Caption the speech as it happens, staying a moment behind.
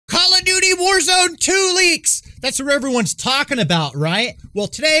Warzone 2 leaks. That's what everyone's talking about, right? Well,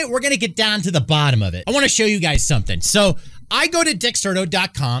 today we're gonna get down to the bottom of it. I wanna show you guys something. So I go to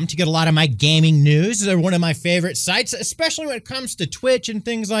Dexerto.com to get a lot of my gaming news. They're one of my favorite sites, especially when it comes to Twitch and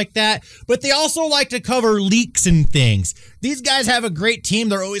things like that. But they also like to cover leaks and things. These guys have a great team.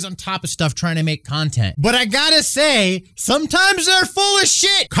 They're always on top of stuff trying to make content. But I gotta say, sometimes they're full of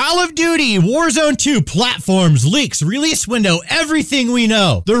shit. Call of Duty, Warzone 2, platforms, leaks, release window, everything we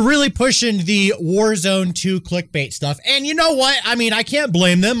know. They're really pushing the Warzone 2 clickbait stuff. And you know what? I mean, I can't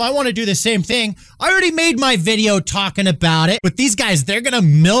blame them. I want to do the same thing. I already made my video talking about it, but these guys, they're gonna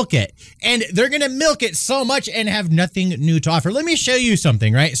milk it, and they're gonna milk it so much and have nothing new to offer. Let me show you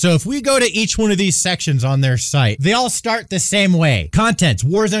something, right? So if we go to each one of these sections on their site, they all start the same way. Contents,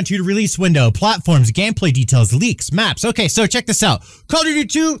 Warzone 2 release window, platforms, gameplay details, leaks, maps. Okay, so check this out. Call of Duty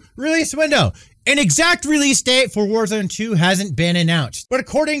 2 release window. An exact release date for Warzone 2 hasn't been announced, but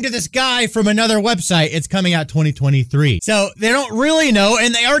according to this guy from another website, it's coming out 2023. So they don't really know,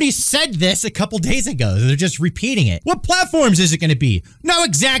 and they already said this a couple days ago. They're just repeating it. What platforms is it going to be? No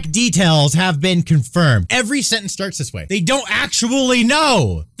exact details have been confirmed. Every sentence starts this way. They don't actually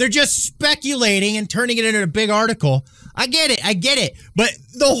know. They're just speculating and turning it into a big article. I get it, but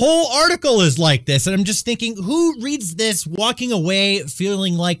the whole article is like this, and I'm just thinking, who reads this walking away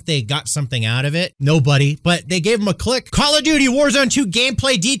feeling like they got something out of it? Nobody, but they gave them a click. Call of Duty Warzone 2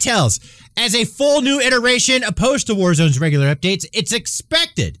 gameplay details. As a full new iteration opposed to Warzone's regular updates, it's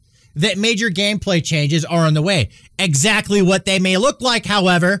expected that major gameplay changes are on the way. Exactly what they may look like,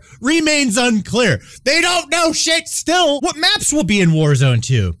 however, remains unclear. They don't know shit still. What maps will be in Warzone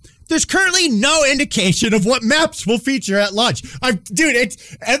 2? There's currently no indication of what maps will feature at launch. Dude,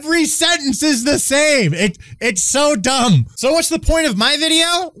 every sentence is the same. It's so dumb. So what's the point of my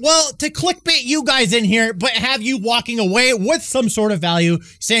video? Well, to clickbait you guys in here, but have you walking away with some sort of value,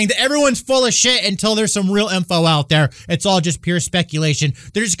 saying that everyone's full of shit until there's some real info out there. It's all just pure speculation.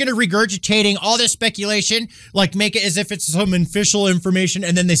 They're just gonna regurgitating all this speculation, like make it as if it's some official information,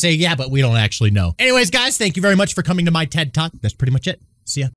 and then they say, yeah, but we don't actually know. Anyways, guys, thank you very much for coming to my TED Talk. That's pretty much it. See ya.